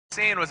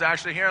Scene was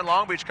actually here in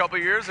Long Beach a couple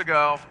years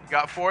ago.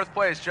 Got 4th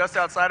place just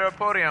outside of a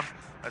podium.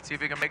 Let's see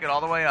if he can make it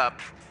all the way up.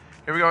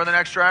 Here we go with the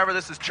next driver.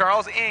 This is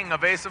Charles Ng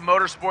of Evasive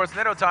Motorsports,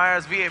 Nitto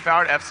Tires, V8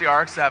 powered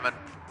FCRX7.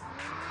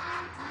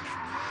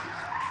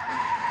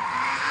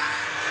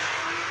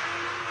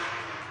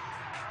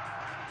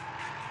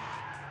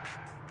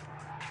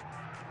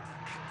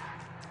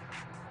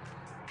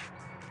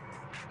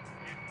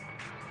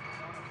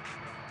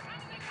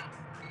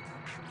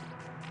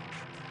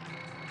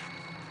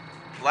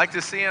 Like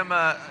to see him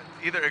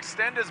either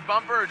extend his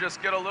bumper or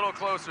just get a little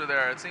closer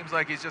there. It seems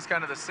like he's just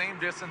kind of the same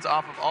distance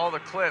off of all the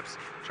clips.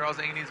 Charles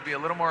Ng needs to be a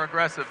little more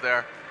aggressive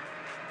there.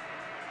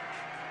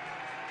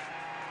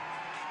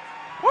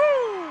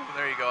 Woo!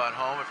 There you go at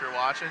home if you're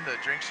watching the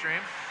drink stream.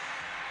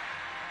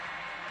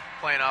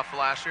 Playing off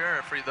last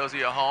year. For those of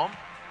you at home,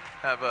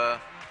 have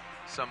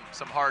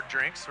some hard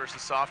drinks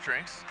versus soft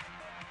drinks.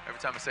 Every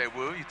time I say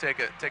woo, you take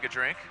a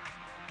drink.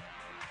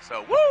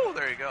 So woo!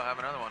 There you go. Have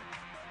another one.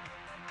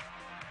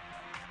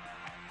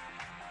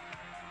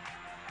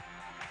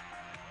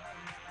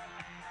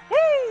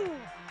 Woo!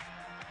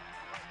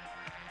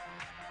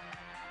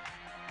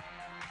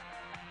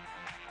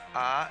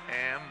 I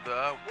am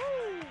the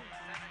woo!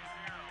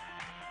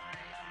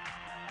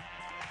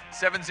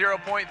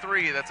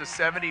 70.3. That's a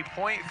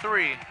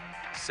 70.3.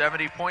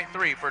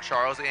 70.3 for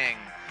Charles Ng.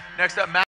 Next up, Matt.